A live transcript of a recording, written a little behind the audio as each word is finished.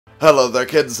Hello there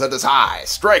kids, it is I,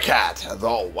 Stray Cat,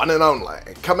 the one and only,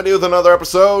 coming to you with another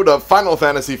episode of Final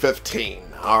Fantasy 15.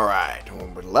 Alright,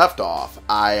 when we left off,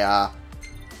 I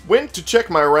went to check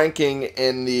my ranking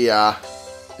in the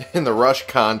Rush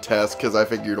contest, because I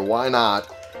figured why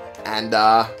not, and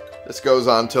this goes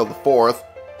on till the 4th,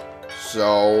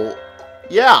 so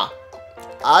yeah,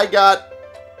 I got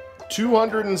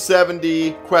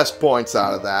 270 quest points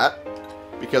out of that,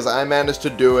 because I managed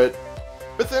to do it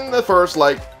within the first,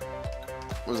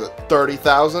 was it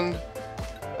 30,000,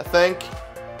 I think?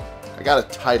 I got a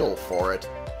title for it.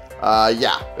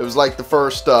 Yeah, it was like the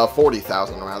first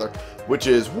 40,000 rather, which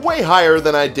is way higher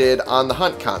than I did on the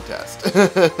hunt contest.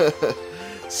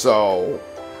 So,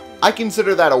 I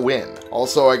consider that a win.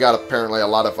 Also, I got apparently a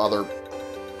lot of other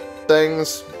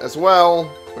things as well,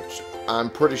 which I'm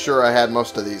pretty sure I had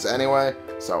most of these anyway,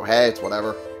 so hey, it's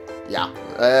whatever. Yeah,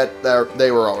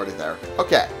 they were already there.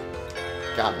 Okay.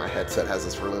 God, my headset has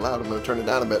this really loud. I'm going to turn it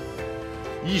down a bit.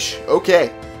 Yeesh.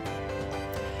 Okay.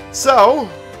 So,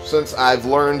 since I've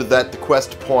learned that the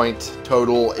quest point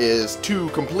total is two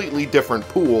completely different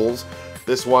pools,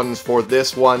 this one's for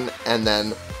this one, and then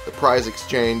the prize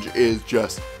exchange is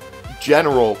just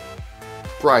general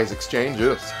prize exchange.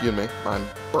 Excuse me, I'm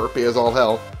burpy as all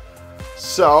hell.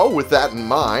 So, with that in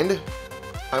mind,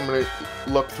 I'm going to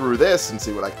look through this and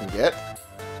see what I can get.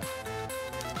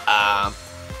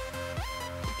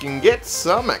 Can get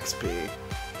some XP.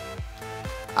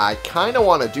 I kind of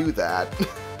want to do that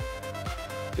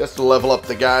just to level up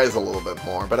the guys a little bit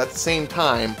more, but at the same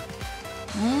time,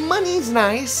 money's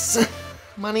nice.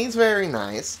 Money's very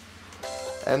nice.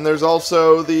 And there's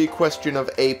also the question of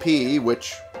AP,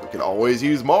 which we could always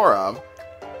use more of.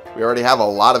 We already have a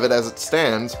lot of it as it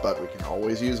stands, but we can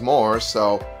always use more.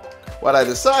 So what I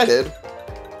decided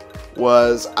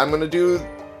was I'm going to do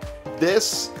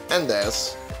this and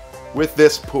this with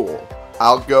this pool.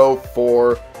 I'll go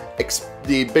for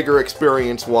the bigger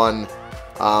experience one,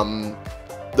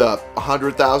 the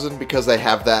 100,000, because they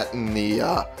have that in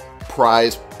the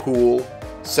prize pool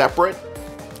separate.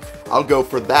 I'll go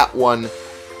for that one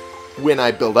when I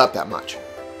build up that much.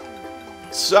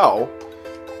 So,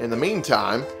 in the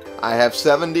meantime, I have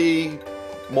 70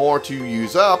 more to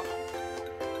use up.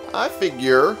 I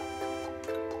figure...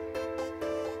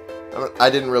 I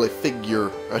didn't really figure,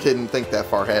 I didn't think that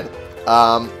far ahead.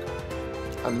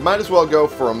 I might as well go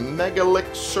for a Mega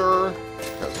Elixir,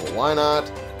 because why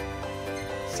not?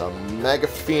 Some Mega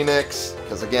Phoenix,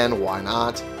 because again, why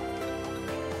not?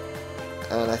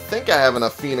 And I think I have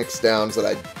enough Phoenix Downs that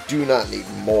I do not need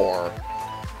more.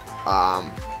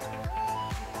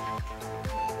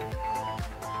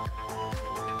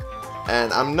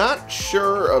 And I'm not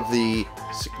sure of the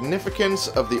significance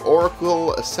of the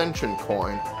Oracle Ascension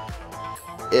coin,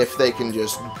 if they can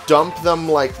just dump them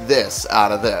like this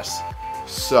out of this.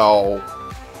 So,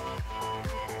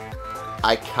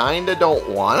 I kinda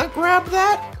don't want to grab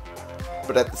that,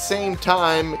 but at the same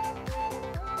time,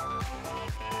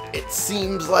 it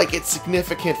seems like it's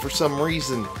significant for some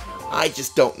reason. I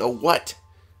just don't know what.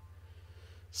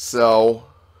 So,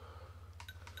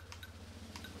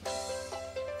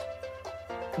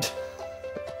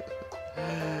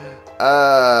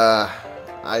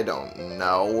 I don't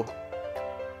know.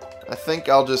 I think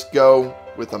I'll just go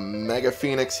with a Mega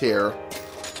Phoenix here.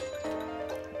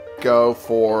 Go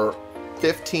for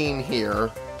 15 here.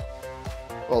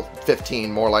 Well,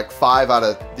 15, more like 5 out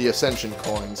of the Ascension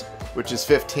coins, which is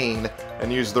 15,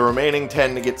 and use the remaining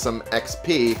 10 to get some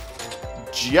XP,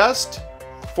 just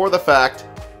for the fact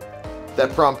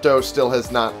that Prompto still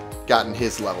has not gotten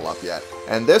his level up yet.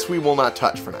 And this we will not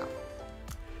touch for now.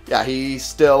 Yeah, he's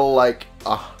still like...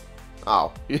 oh,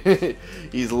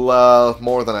 he's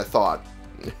more than I thought.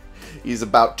 He's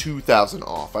about 2,000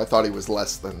 off. I thought he was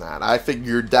less than that. I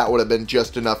figured that would have been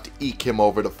just enough to eke him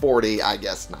over to 40. I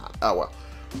guess not. Oh well.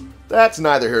 That's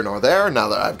neither here nor there. Now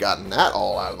that I've gotten that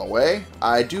all out of the way,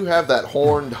 I do have that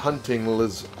horned hunting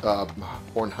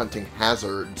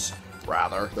hazards,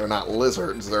 rather. They're not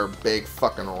lizards. They're big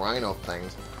fucking rhino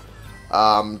things.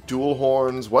 Dual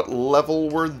horns. What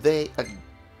level were they again?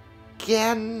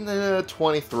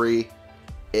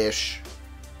 23-ish.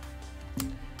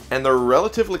 And they're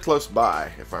relatively close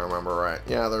by, if I remember right.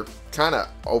 Yeah, they're kind of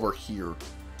over here.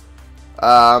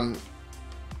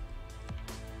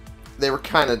 They were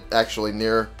kind of actually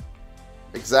near,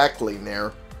 exactly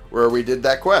near, where we did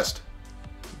that quest.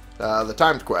 The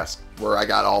timed quest, where I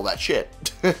got all that shit.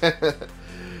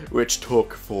 Which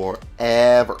took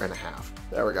forever and a half.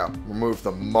 There we go. Remove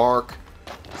the mark.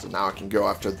 So now I can go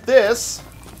after this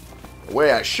the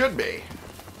way I should be.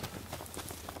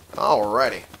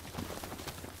 Alrighty.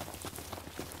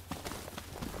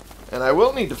 And I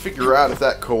will need to figure out if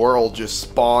that coral just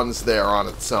spawns there on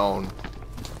its own.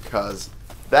 Because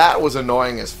that was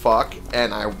annoying as fuck,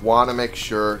 and I want to make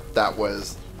sure that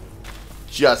was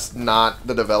just not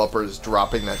the developers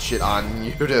dropping that shit on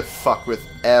you to fuck with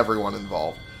everyone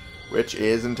involved. Which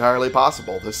is entirely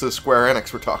possible. This is Square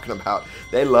Enix we're talking about.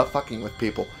 They love fucking with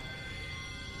people.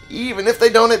 Even if they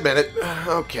don't admit it.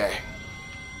 Okay.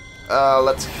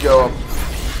 Let's go up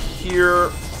here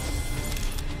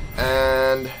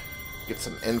and get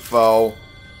some info.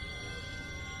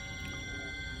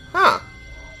 Huh.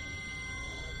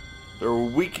 They're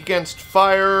weak against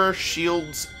fire,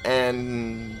 shields,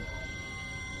 and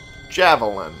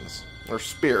javelins. Or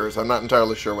spears. I'm not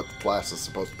entirely sure what the class is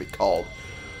supposed to be called.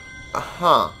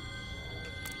 Uh-huh.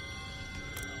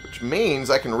 Which means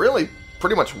I can really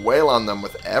pretty much wail on them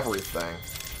with everything.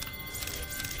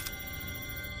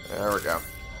 There we go.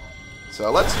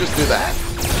 So let's just do that.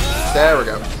 There we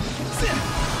go.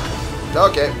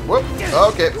 Okay. Whoop.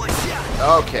 Okay.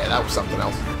 Okay, that was something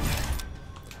else.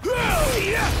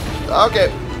 Okay.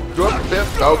 Whoop.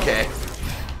 Okay.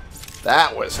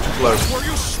 That was too close. Where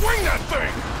you swing that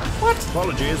thing? What?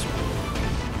 Apologies.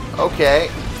 Okay.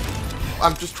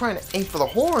 I'm just trying to aim for the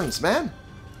horns, man.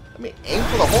 Let me aim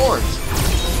for the horns.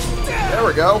 There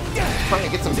we go. Trying to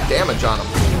get some damage on them.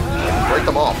 Break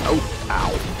them off. Oh,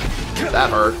 ow. That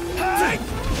hurt.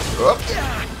 Whoop.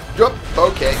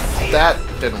 Okay. That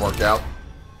didn't work out.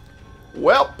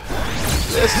 Well,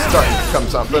 this is starting to become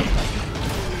something.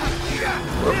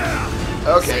 Whoop.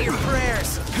 Okay.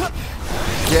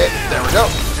 Okay, there we go.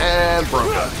 And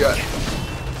broke up. Good.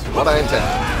 That's what I intended.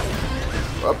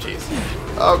 Oh, jeez.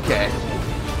 Okay.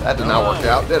 That did not work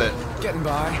out, did it? Getting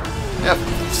by. Yep,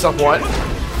 somewhat.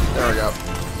 There we go.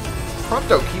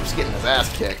 Prompto keeps getting his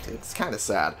ass kicked. It's kind of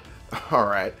sad.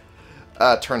 Alright.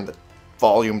 Turn the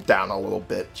volume down a little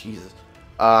bit. Jesus.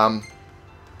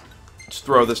 Just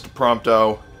throw this to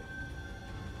Prompto.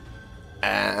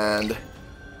 And...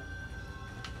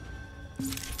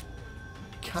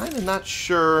 kind of not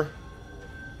sure.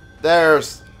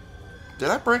 There's... did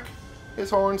I break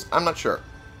his horns? I'm not sure.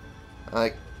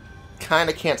 I kind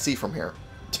of can't see from here.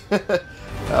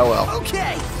 Oh well.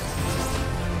 Okay.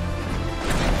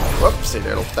 Whoopsie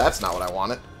doodle. That's not what I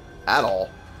wanted. At all.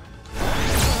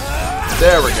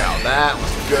 There we go. That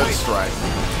was a good strike.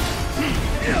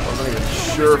 Wasn't even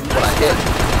sure what I hit.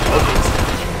 Oh,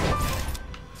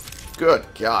 good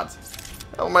God.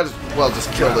 I might as well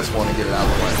just kill this one and get it out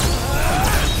of the way.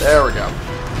 There we go.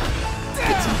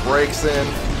 Get some breaks in.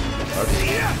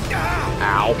 Okay.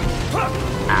 Ow.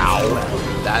 Ow.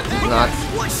 That did not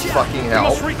fucking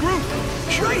help.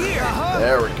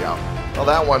 There we go. Well,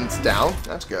 that one's down.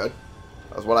 That's good.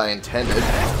 That was what I intended.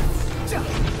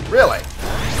 Really?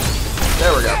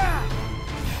 There we go.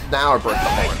 Now I broke the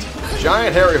horns.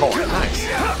 Giant hairy horn. Nice.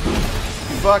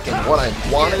 Fucking what I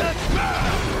wanted.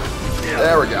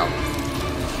 There we go.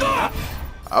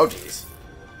 Oh, jeez.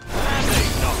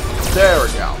 There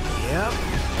we go. Yep.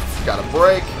 Got a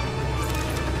break.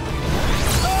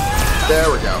 There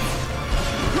we go.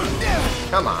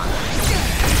 Come on.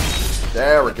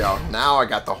 There we go. Now I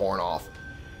got the horn off.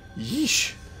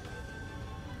 Yeesh.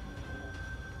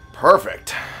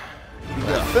 Perfect.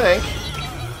 I think.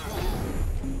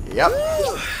 Yep.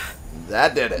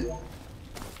 That did it.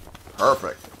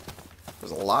 Perfect.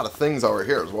 There's a lot of things over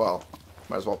here as well.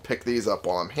 Might as well pick these up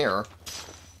while I'm here.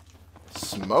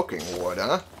 Smoking wood,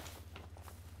 huh?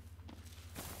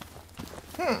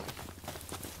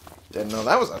 Didn't know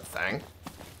that was a thing.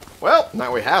 Well,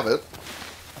 now we have it.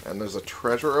 And there's a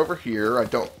treasure over here. I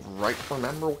don't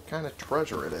remember what kind of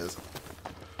treasure it is.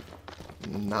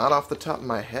 Not off the top of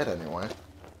my head, anyway.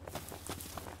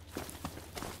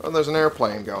 Oh, there's an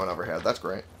airplane going overhead. That's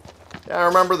great. Yeah, I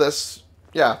remember this.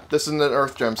 Yeah, this is an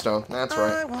Earth gemstone. That's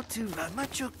right. I want to ride my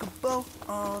chocobo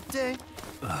all day.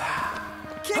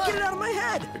 Can't get it out of my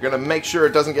head. You're gonna make sure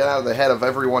it doesn't get out of the head of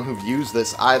everyone who've used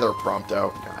this either,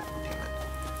 Prompto. God damn it.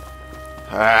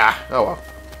 Ah, oh well.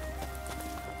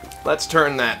 Let's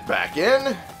turn that back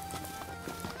in.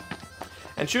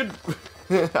 And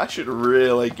I should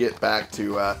really get back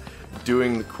to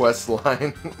doing the quest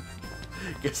line.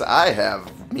 Because I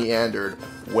have meandered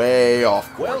way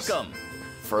off course. Welcome.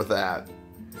 For that.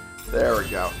 There we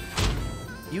go.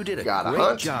 You did a Gotta great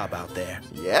hunt. job out there.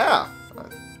 Yeah.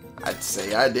 I'd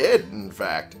say I did, in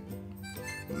fact.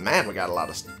 Man, we got a lot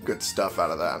of good stuff out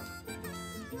of that.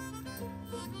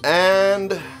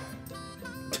 And...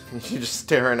 you're just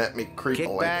staring at me creepily.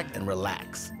 Kick back and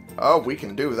relax. Oh, we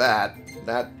can do that.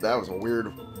 That was a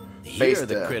weird face Here are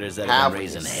the to critters that have have been when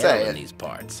you raising say hell in it. these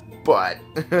parts. But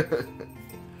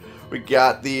we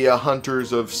got the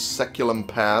Hunters of Seculum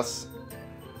Pass.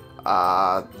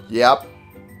 Yep.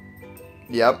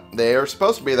 Yep, they are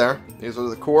supposed to be there. These are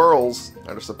the squirrels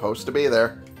that are supposed to be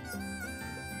there.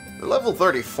 They're level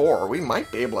 34. We might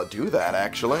be able to do that,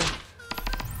 actually.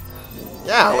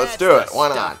 Yeah, let's do it. Why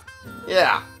not?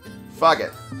 Yeah. Fuck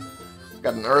it.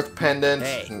 Got an earth pendant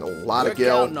and a lot of gil.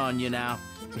 We're counting on you now.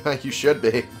 You should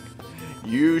be.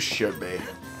 You should be.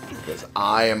 Because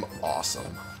I am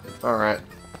awesome. Alright.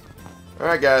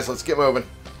 Alright, guys, let's get moving.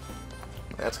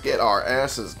 Let's get our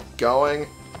asses going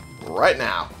right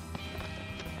now.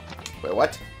 Wait,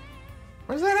 what?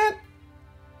 Where's that at?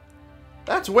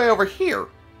 That's way over here.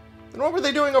 And what were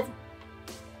they doing over...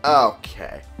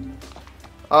 Okay.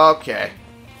 Okay.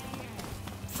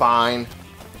 Fine.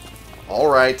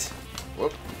 Alright.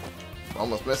 Whoop.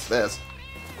 Almost missed this.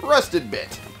 Rusted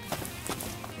bit.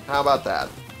 How about that?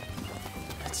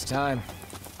 It's time.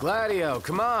 Gladio,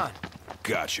 come on.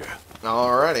 Gotcha.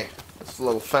 Alrighty. This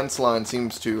little fence line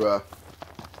seems to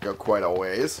go quite a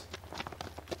ways.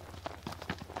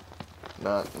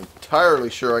 Not entirely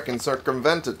sure I can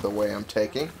circumvent it the way I'm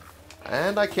taking.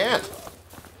 And I can't.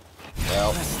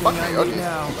 Well, fuck me. Okay.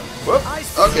 Whoop.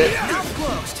 Okay.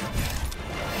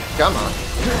 Come on.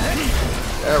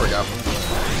 There we go.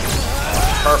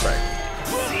 Perfect.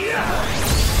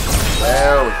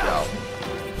 There we go.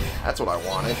 That's what I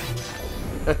wanted.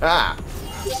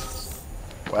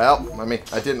 Well, I mean,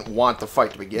 I didn't want to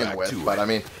fight to begin with, but I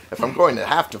mean, if I'm going to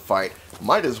have to fight,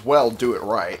 might as well do it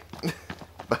right.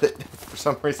 But for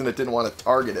some reason it didn't want to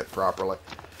target it properly.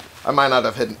 I might not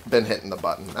have been hitting the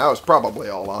button. That was probably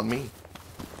all on me.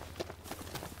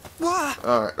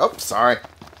 Alright. Oh, sorry.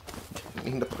 Didn't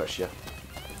mean to push you.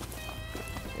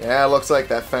 Yeah, looks like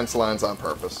that fence line's on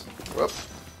purpose. Whoop.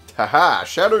 Haha,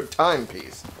 shattered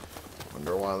timepiece.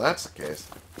 Wonder why that's the case.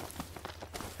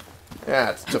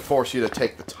 Yeah, it's to force you to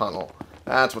take the tunnel.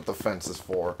 That's what the fence is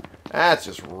for. That's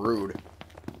just rude.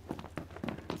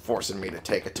 Forcing me to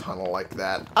take a tunnel like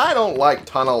that. I don't like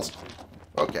tunnels.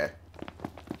 Okay.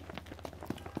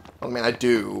 I mean, I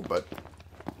do, but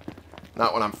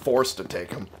not when I'm forced to take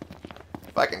them.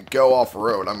 If I can go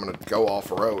off-road, I'm going to go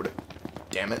off-road.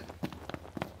 Damn it.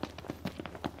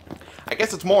 I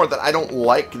guess it's more that I don't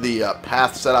like the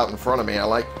path set out in front of me. I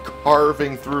like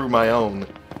carving through my own.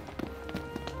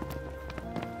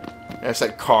 I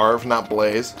said carve, not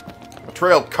blaze. A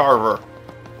trail carver.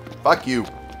 Fuck you.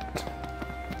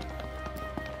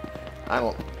 I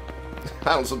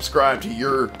don't subscribe to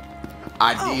your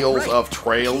ideals of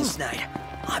trails. King's Night.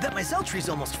 Oh, I bet my Zeltree's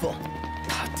almost full.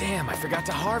 Oh, damn, I forgot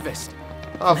to harvest.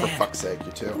 Oh, for Man. fuck's sake,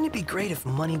 you two. Wouldn't it be great if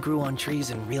money grew on trees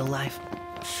in real life?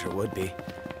 Sure would be.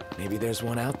 Maybe there's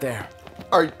one out there.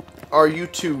 Are you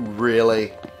two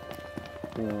really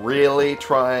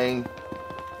trying?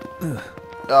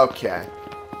 Okay.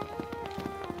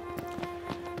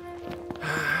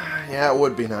 Yeah, it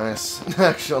would be nice,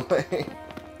 actually.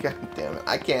 God damn it.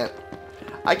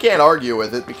 I can't argue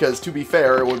with it because, to be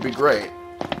fair, it would be great.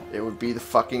 It would be the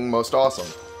fucking most awesome.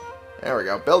 There we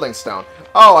go. Building stone.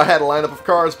 Oh, I had a lineup of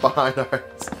cars behind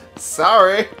ours.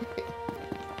 Sorry.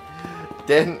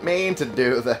 Didn't mean to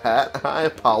do that. I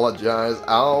apologize.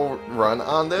 I'll run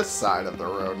on this side of the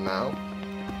road now.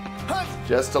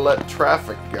 Just to let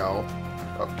traffic go.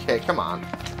 Okay, come on.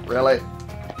 Really?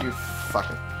 You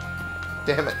fucking...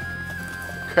 Damn it.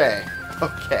 Okay.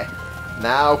 Okay.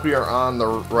 Now we are on the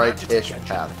right-ish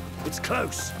path. It's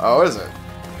close. Oh, is it?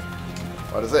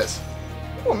 What is this?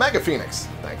 Oh, Mega Phoenix.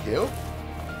 Thank you.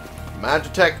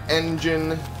 Magitech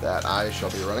engine that I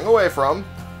shall be running away from.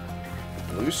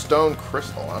 Bluestone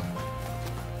crystal, huh?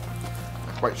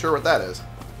 Not quite sure what that is.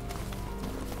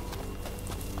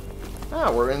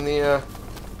 Ah, we're in the,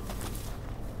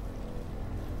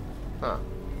 Huh.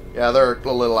 Yeah, they're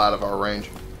a little out of our range.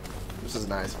 This is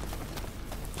nice.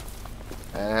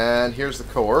 And here's the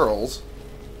coeurls.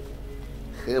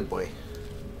 Oh boy.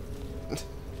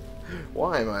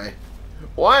 Why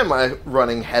am I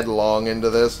running headlong into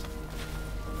this?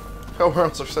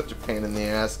 Coeurls are such a pain in the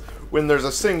ass when there's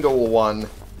a single one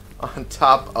on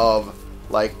top of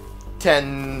like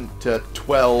 10 to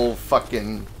 12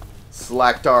 fucking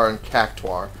Slactar and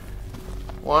Cactuar.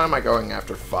 Why am I going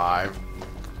after 5?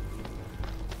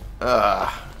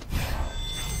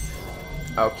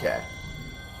 Okay.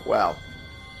 Well,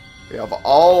 we have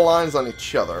all lines on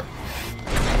each other.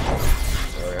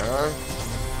 There we are.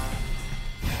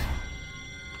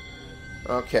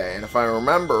 Okay, and if I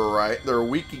remember right, they're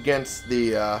weak against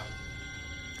the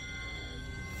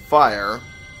fire,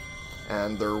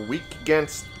 and they're weak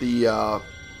against the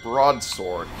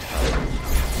broadsword type.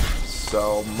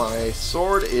 So my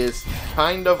sword is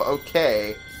kind of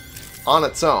okay on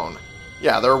its own.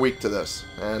 Yeah, they're weak to this,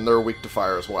 and they're weak to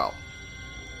fire as well.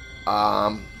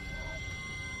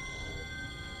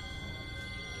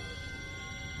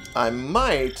 I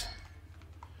might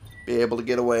be able to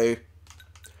get away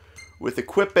with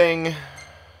equipping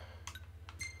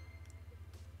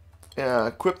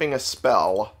a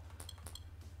spell.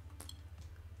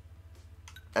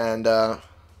 And,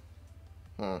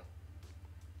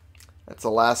 that's the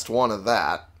last one of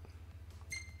that.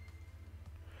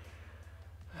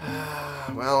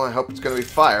 Well, I hope it's going to be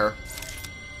fire.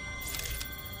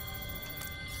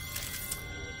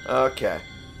 Okay.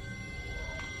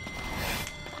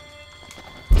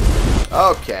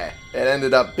 Okay. It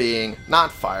ended up being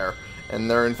not fire, and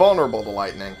they're invulnerable to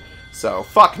lightning. So,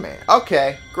 fuck me.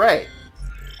 Okay, great.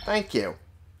 Thank you.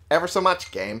 Ever so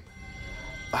much, game.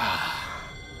 I'd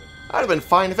have been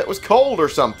fine if it was cold or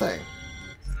something.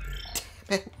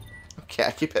 Okay,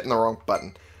 I keep hitting the wrong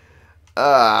button.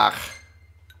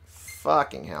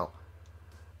 Fucking hell.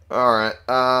 Alright,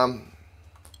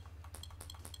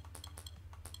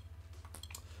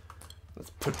 let's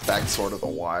put back Sword of the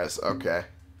Wise. Okay.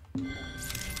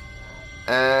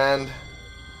 And...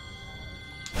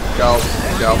 Go.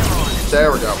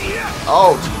 There we go.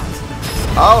 Oh, jeez.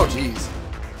 Oh, jeez.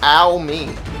 Ow,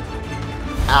 me.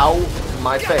 Ow,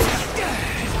 my face.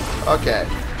 Okay.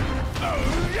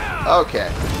 Okay.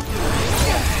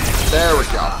 There we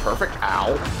go. Perfect.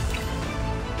 Ow.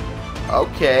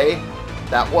 Okay.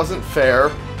 That wasn't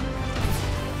fair.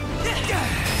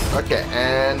 Okay,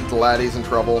 and Laddie's in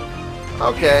trouble.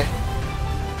 Okay.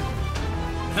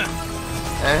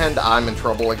 And I'm in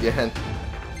trouble again.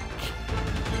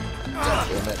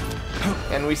 Damn it.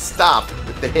 Can we stop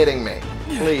with the hitting me?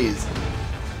 Please.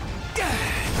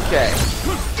 Okay.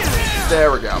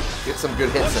 There we go. Get some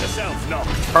good hits in.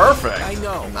 Perfect. I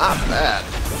know. Not bad.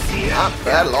 Not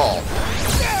bad at all.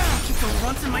 Keep the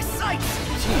runts in my sights.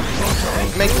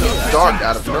 Jeez. Making it dark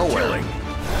out of nowhere.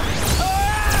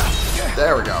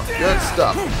 There we go. Good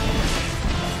stuff.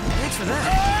 Thanks for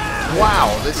that.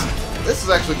 Wow, this is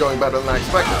actually going better than I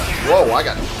expected. Whoa, I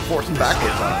got forced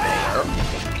backwards out of nowhere.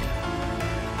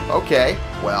 Okay,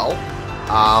 well,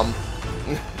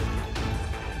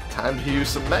 time to use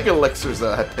some Mega Elixirs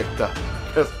that I picked up.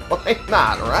 Because why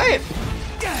not, right?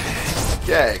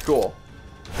 Okay, cool.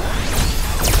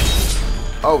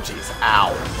 Oh, jeez.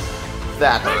 Ow.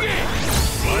 That hurt.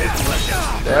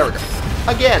 There we go.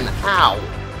 Again, ow.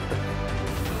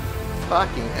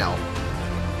 Fucking hell.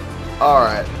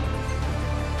 Alright.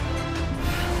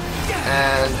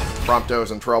 And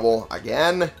Prompto's in trouble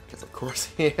again. Because of course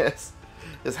he is.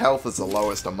 His health is the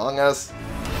lowest among us.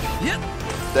 Yep.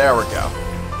 There we go.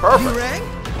 Perfect. You rang?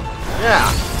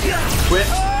 Yeah. Quit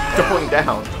going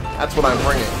down. That's what I'm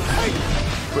bringing.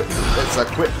 Quit. It's a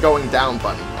quit going down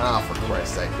button. Ah, for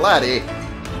Christ's sake. Laddie.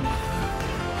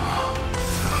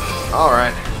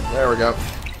 Alright. There we go.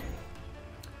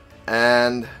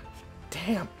 And...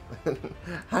 Damn.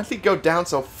 How did he go down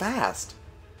so fast?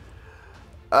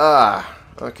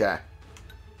 Okay.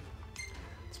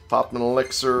 Let's pop an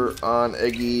elixir on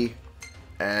Iggy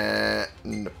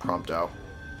and Prompto.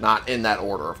 Not in that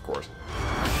order, of course.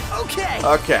 Okay.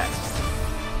 Okay.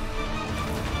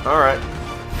 Alright.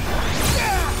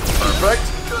 Perfect.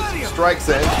 Strikes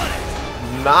in.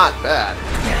 Not bad.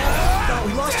 Thought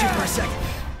we lost you for a second.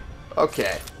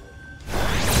 Okay.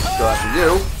 Go after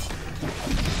you.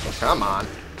 Come on.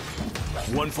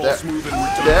 One false move and we're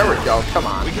done. There we go. Come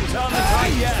on. We can tell the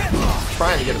time yet.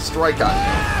 Trying to get a strike on you.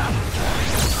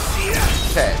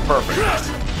 Okay, perfect.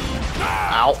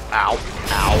 Ow, ow,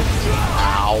 ow,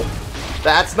 ow.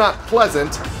 That's not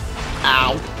pleasant.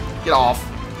 Ow. Get off.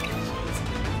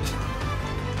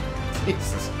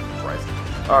 Jesus Christ.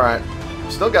 Alright.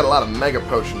 Still got a lot of Mega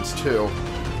Potions, too.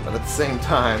 But at the same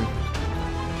time,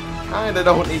 kinda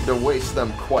don't need to waste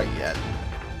them quite yet.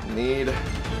 Need an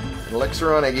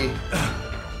elixir on Iggy.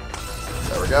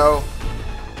 There we go.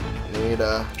 Need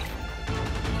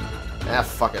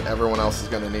fuck it. Everyone else is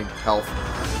gonna need health.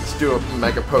 Let's do a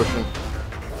Mega Potion.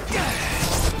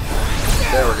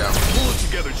 There we go. Pull it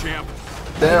together, champ.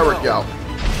 There we go.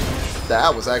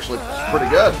 That was actually pretty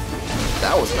good.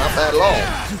 That was not bad at all.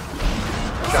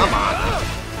 Come on.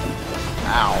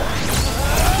 Ow.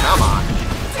 Come on.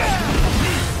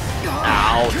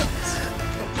 Ow.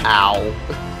 Ow.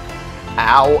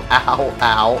 Ow, ow,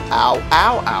 ow, ow,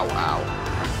 ow, ow, ow.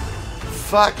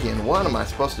 Fucking, what am I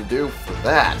supposed to do for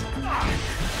that?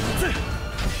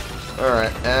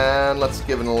 Alright, and let's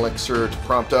give an elixir to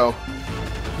Prompto.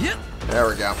 Yep. There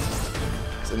we go.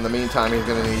 So in the meantime, he's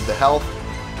going to need the health.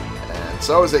 And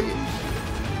so is Iggy.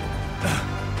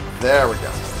 There we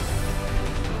go.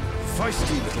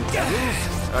 Feisty little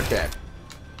devils. Okay.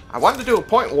 I wanted to do a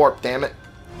point warp, damn it.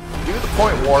 Do the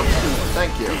point warp.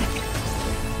 Thank you.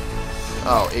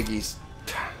 Oh, Iggy's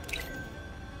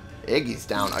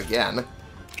down again.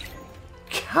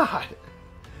 god.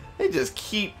 They just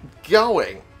keep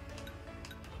going.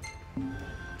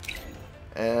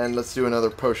 And let's do another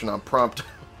potion on prompt.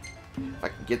 If I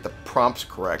can get the prompts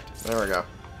correct. There we go.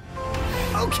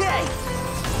 Okay.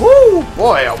 Woo!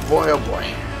 Boy, oh boy, oh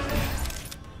boy.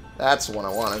 That's the one I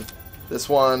wanted. This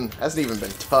one hasn't even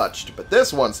been touched, but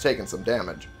this one's taking some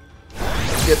damage.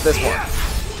 Let's get this one.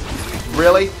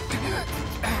 Really?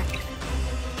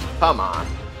 Come on.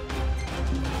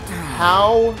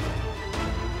 How?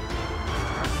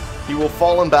 He will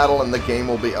fall in battle and the game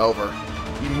will be over.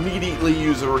 Immediately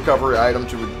use a recovery item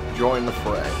to join the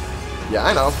fray. Yeah,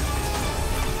 I know.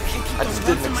 I just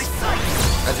didn't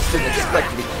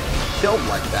expect to be killed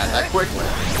like that quickly.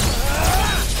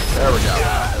 There we go.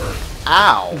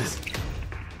 Ow!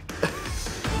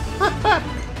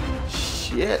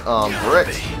 Shit on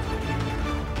bricks.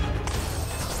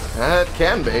 It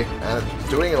can be, and it's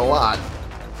doing it a lot.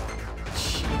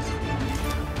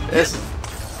 This is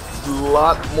a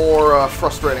lot more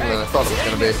frustrating than I thought it was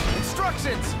going to be.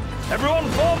 Instructions! Everyone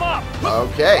form up!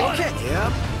 Okay. Okay.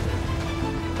 Yep.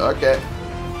 Okay.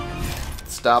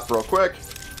 Stop real quick.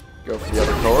 Go for the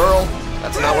other coil.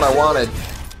 That's not what I wanted.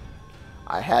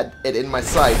 I had it in my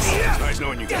sights. It's nice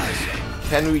knowing you guys.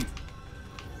 Can we...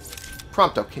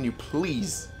 Prompto, can you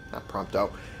please... Not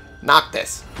Prompto. Knock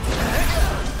this.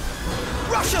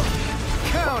 Rush him.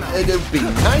 It would be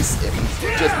nice if he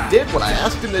just did what I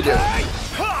asked him to do.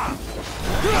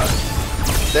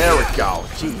 There we go.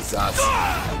 Jesus.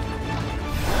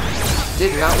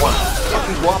 Did not want to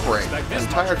fucking cooperate the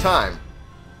entire time.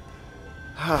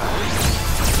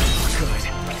 Good.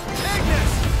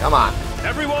 Come on.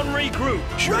 Everyone regroup.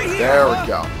 Right here. There we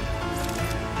go.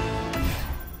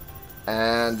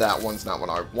 And that one's not what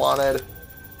I wanted.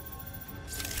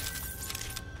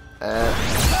 And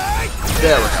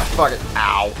there we go. Fuck it.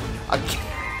 Ow.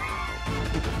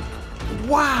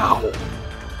 Wow.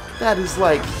 That is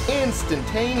like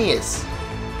instantaneous.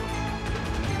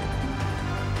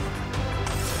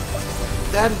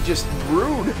 That is just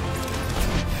rude.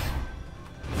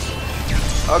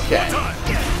 Okay.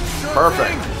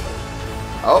 Perfect.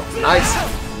 Oh, nice.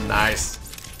 Nice.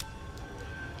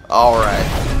 Alright.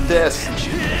 This.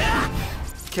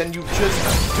 Can you just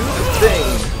do the thing?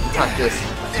 Not this.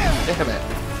 Damn it.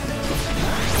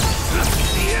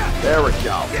 There we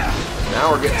go.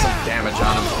 Now we're getting some damage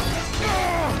on him.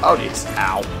 Oh, jeez.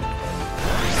 Ow.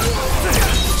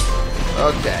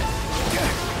 Okay.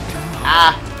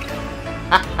 Ah.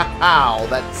 Ow.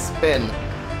 That spin.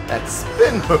 That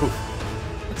spin move.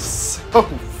 It's so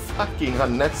fucking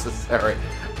unnecessary.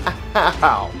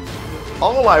 Ow.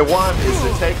 All I want is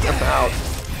to take them out.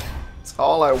 That's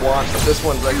all I want, but this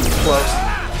one's actually close.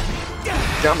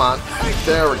 Come on.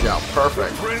 There we go.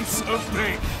 Perfect. Prince of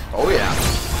Pain. Oh, yeah.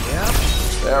 Yep.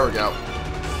 There we go.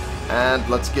 And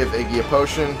let's give Iggy a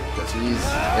potion, because he's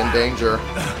in danger.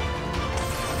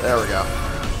 There we go.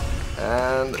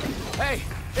 And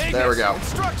Hey, there we go.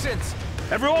 Instructions!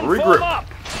 Everyone Regroup. form up.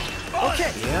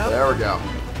 Okay. Yep. There we go.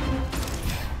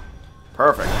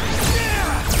 Perfect.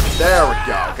 There we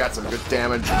go. Got some good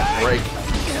damage. Break.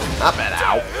 Not bad.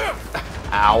 Ow.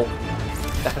 Ow.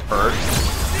 That hurt.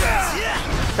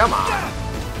 Come on.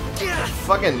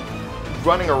 Fucking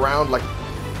running around like...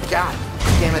 God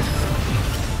damn it.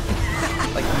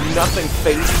 Like nothing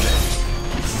phases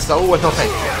it. So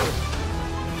annoying.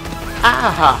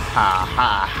 Ah ha ha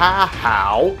ha ha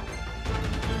how.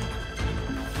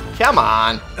 Come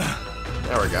on.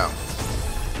 There we go.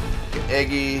 Get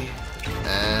Iggy.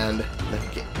 And then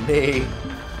get me.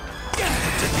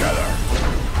 Together.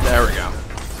 There we go.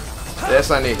 This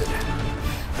I needed.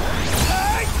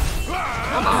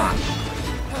 Come on.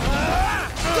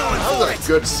 That was in a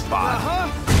good spot.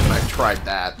 And I tried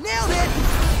that. Nailed it.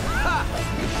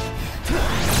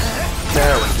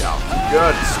 There we go.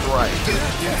 Good strike.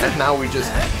 And now we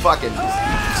just fucking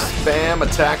spam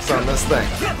attacks on this thing.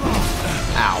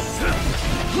 Ow.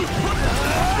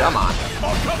 Come on.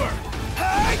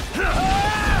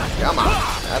 Come on.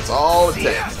 That's all it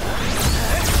takes.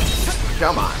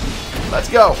 Come on. Let's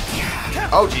go.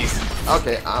 Oh, jeez.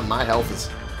 Okay, my health is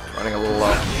running a little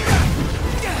low.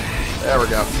 There we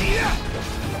go.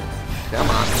 Come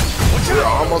on. We're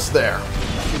almost there.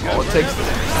 All it takes is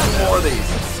one more of these.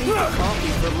 Save the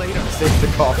coffee for later. Save the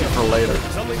coffee for later.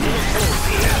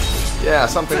 Yeah,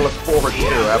 something to look forward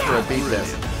to after I beat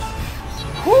this.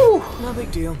 Woo! No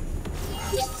big deal.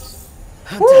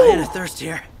 I'm Woo. dying of thirst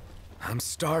here. I'm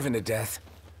starving to death.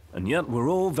 And yet we're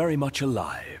all very much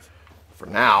alive. For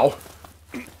now.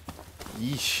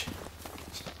 Yeesh.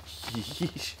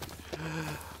 Yeesh.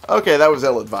 Okay, that was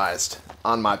ill-advised.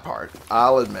 On my part.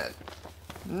 I'll admit.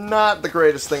 Not the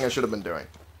greatest thing I should have been doing.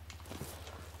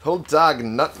 Whole dog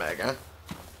nutmeg, huh?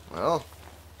 Well,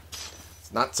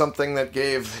 it's not something that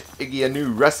gave Iggy a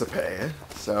new recipe,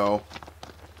 so...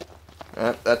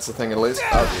 that's the thing at least.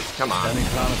 Oh, geez, come on. Any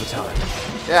plan of the time.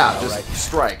 Yeah, just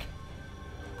strike.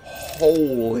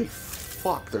 Holy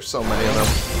fuck, there's so many of them.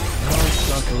 I'll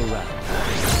circle around.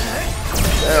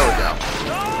 There we go.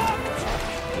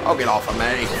 Oh, get off of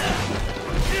me.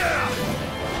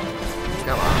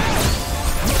 Come on.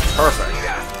 Perfect.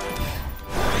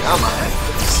 Come on.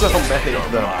 So many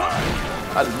of them.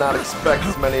 I did not expect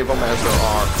as many of them as there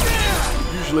are.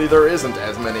 Usually there isn't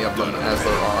as many of them as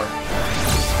there are.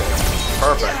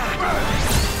 Perfect.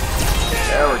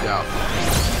 There we go.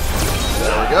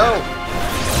 There we go.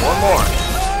 One more.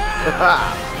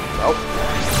 Oh.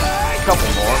 A couple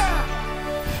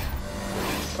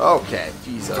more. Okay,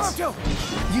 Jesus.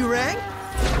 You rang?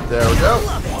 There we go.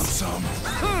 Want some?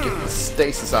 Get the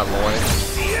stasis out of the way.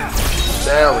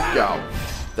 There we go.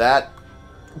 That...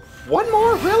 One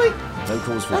more? Really? No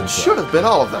cause for That concern. should have been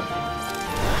all of them.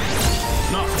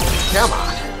 Come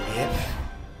on.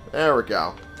 There we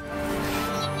go.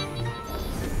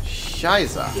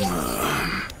 Shiza.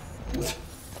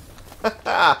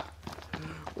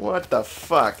 What the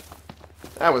fuck?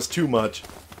 That was too much.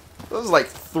 There was like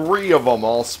 3 of them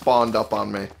all spawned up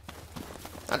on me.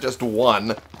 Not just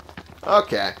one.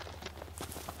 Okay.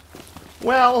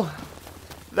 Well,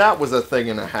 that was a thing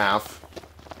and a half.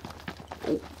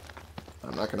 Oh,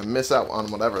 I'm not going to miss out on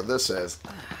whatever this is.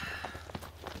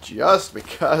 Just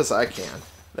because I can.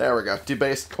 There we go.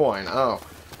 Debased coin. Oh,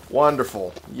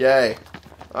 wonderful. Yay.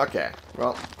 Okay,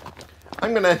 well,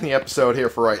 I'm going to end the episode here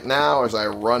for right now as I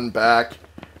run back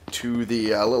to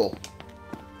the little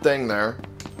thing there.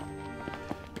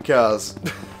 Because,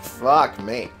 fuck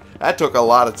me. That took a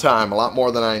lot of time, a lot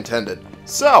more than I intended.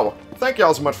 So, thank you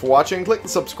all so much for watching. Click the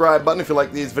subscribe button if you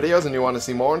like these videos and you want to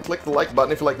see more. And click the like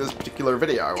button if you like this particular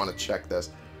video. I want to check this.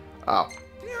 Oh.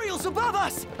 Muriel's above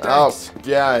us! Oh,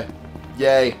 yeah.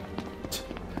 Yay.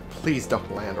 Please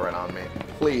don't land right on me.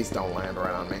 Please don't land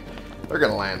right on me. They're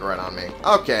gonna land right on me.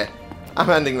 Okay. I'm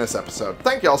ending this episode.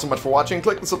 Thank you all so much for watching.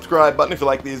 Click the subscribe button if you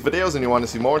like these videos and you want to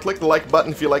see more. Click the like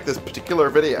button if you like this particular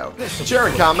video. Share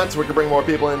in comments so we can bring more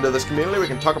people into this community. We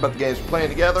can talk about the games we're playing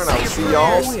together, and I will see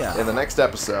y'all in the next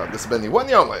episode. This has been the one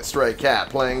and only Stray Cat,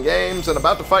 playing games and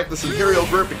about to fight this Imperial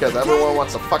group because everyone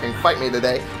wants to fucking fight me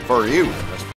today for you.